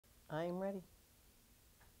I'm ready.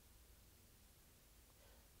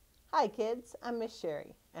 Hi, kids. I'm Miss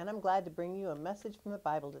Sherry, and I'm glad to bring you a message from the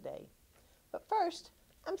Bible today. But first,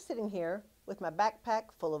 I'm sitting here with my backpack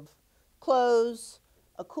full of clothes,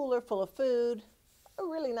 a cooler full of food, a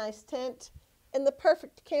really nice tent, and the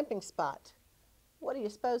perfect camping spot. What do you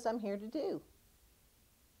suppose I'm here to do?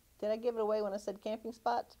 Did I give it away when I said camping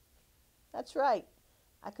spot? That's right.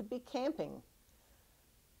 I could be camping.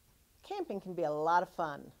 Camping can be a lot of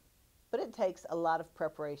fun, but it takes a lot of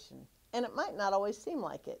preparation, and it might not always seem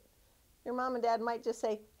like it. Your mom and dad might just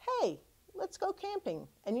say, "Hey, let's go camping,"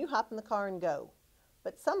 and you hop in the car and go.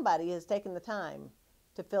 But somebody has taken the time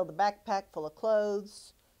to fill the backpack full of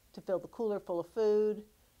clothes, to fill the cooler full of food,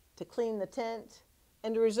 to clean the tent,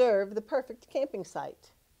 and to reserve the perfect camping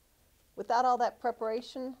site. Without all that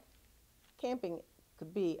preparation, camping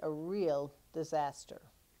could be a real disaster.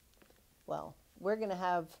 Well, we're going to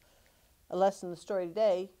have a lesson in the story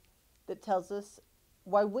today that tells us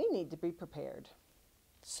why we need to be prepared.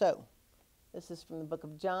 So, this is from the book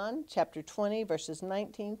of John, chapter 20, verses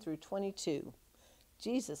 19 through 22.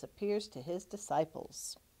 Jesus appears to his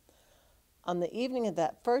disciples. On the evening of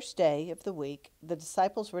that first day of the week, the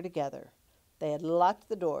disciples were together. They had locked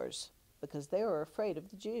the doors because they were afraid of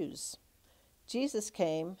the Jews. Jesus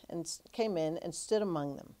came in and stood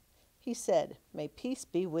among them. He said, "May peace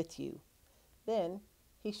be with you." Then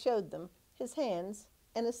he showed them his hands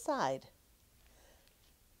and his side.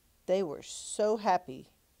 They were so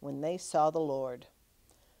happy when they saw the Lord.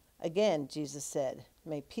 Again, Jesus said,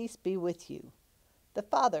 "May peace be with you. The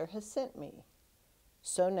Father has sent me.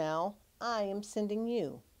 So now I am sending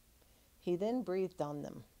you." He then breathed on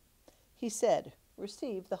them. He said,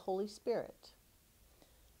 "Receive the Holy Spirit."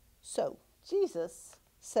 So Jesus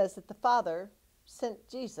says that the Father sent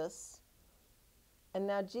Jesus, and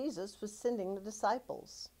now Jesus was sending the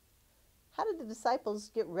disciples. How did the disciples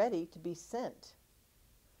get ready to be sent?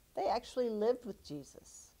 They actually lived with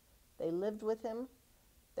Jesus. They lived with him.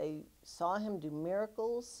 They saw him do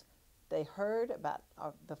miracles. They heard about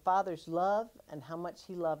the Father's love and how much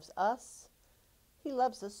he loves us. He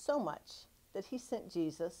loves us so much that he sent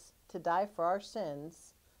Jesus to die for our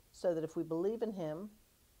sins so that if we believe in him,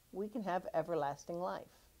 we can have everlasting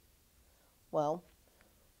life. Well,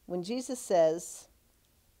 when Jesus says,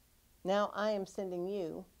 "Now I am sending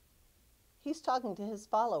you," he's talking to his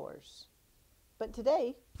followers. But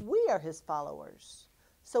today, we are his followers.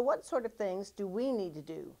 So what sort of things do we need to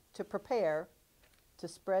do to prepare to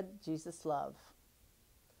spread Jesus' love?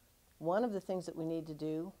 One of the things that we need to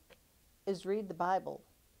do is read the Bible.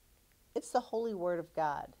 It's the holy word of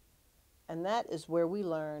God. And that is where we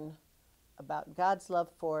learn about God's love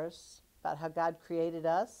for us, about how God created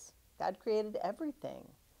us. God created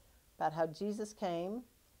everything. About how Jesus came,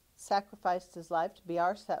 sacrificed his life to be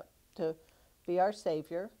our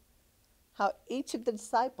Savior. How each of the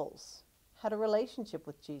disciples had a relationship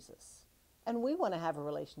with Jesus. And we want to have a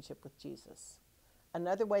relationship with Jesus.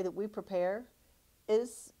 Another way that we prepare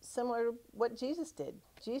is similar to what Jesus did.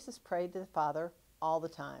 Jesus prayed to the Father all the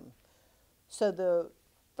time. So the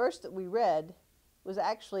verse that we read was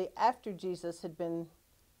actually after Jesus had been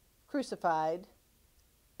crucified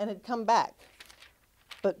and had come back.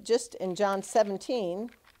 But just in John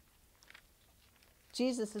 17,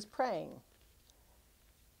 Jesus is praying.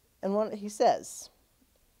 And he says,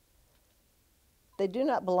 "They do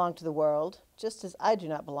not belong to the world, just as I do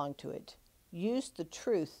not belong to it. Use the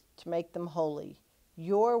truth to make them holy.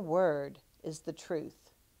 Your word is the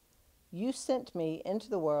truth. You sent me into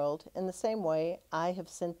the world in the same way I have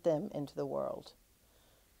sent them into the world."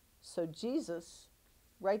 So Jesus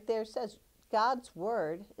right there says God's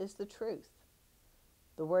word is the truth.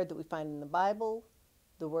 The word that we find in the Bible,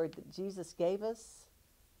 the word that Jesus gave us.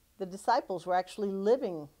 The disciples were actually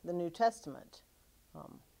living the New Testament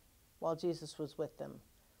while Jesus was with them.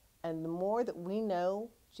 And the more that we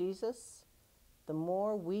know Jesus, the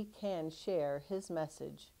more we can share his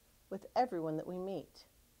message with everyone that we meet.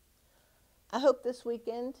 I hope this week,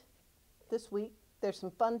 there's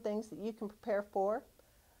some fun things that you can prepare for.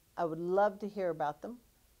 I would love to hear about them.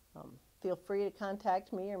 Feel free to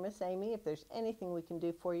contact me or Miss Amy if there's anything we can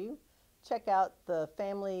do for you. Check out the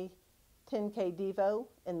Family 10K Devo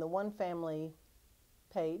in the One Family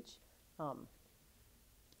page. And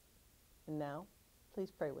now,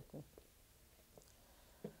 please pray with me.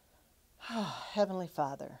 Heavenly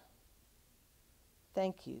Father,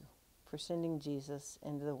 thank you for sending Jesus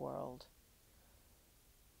into the world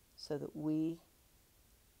so that we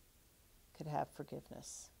could have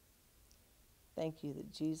forgiveness. Thank you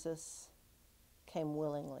that Jesus came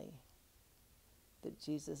willingly, that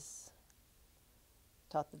Jesus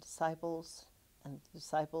taught the disciples, and the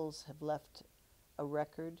disciples have left a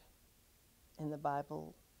record in the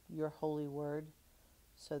Bible, your holy word,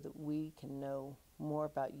 so that we can know more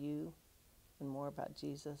about you and more about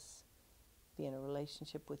Jesus, be in a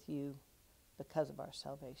relationship with you because of our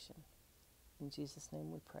salvation. In Jesus'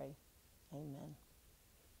 name we pray. Amen.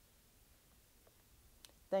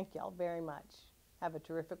 Thank y'all very much. Have a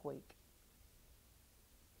terrific week.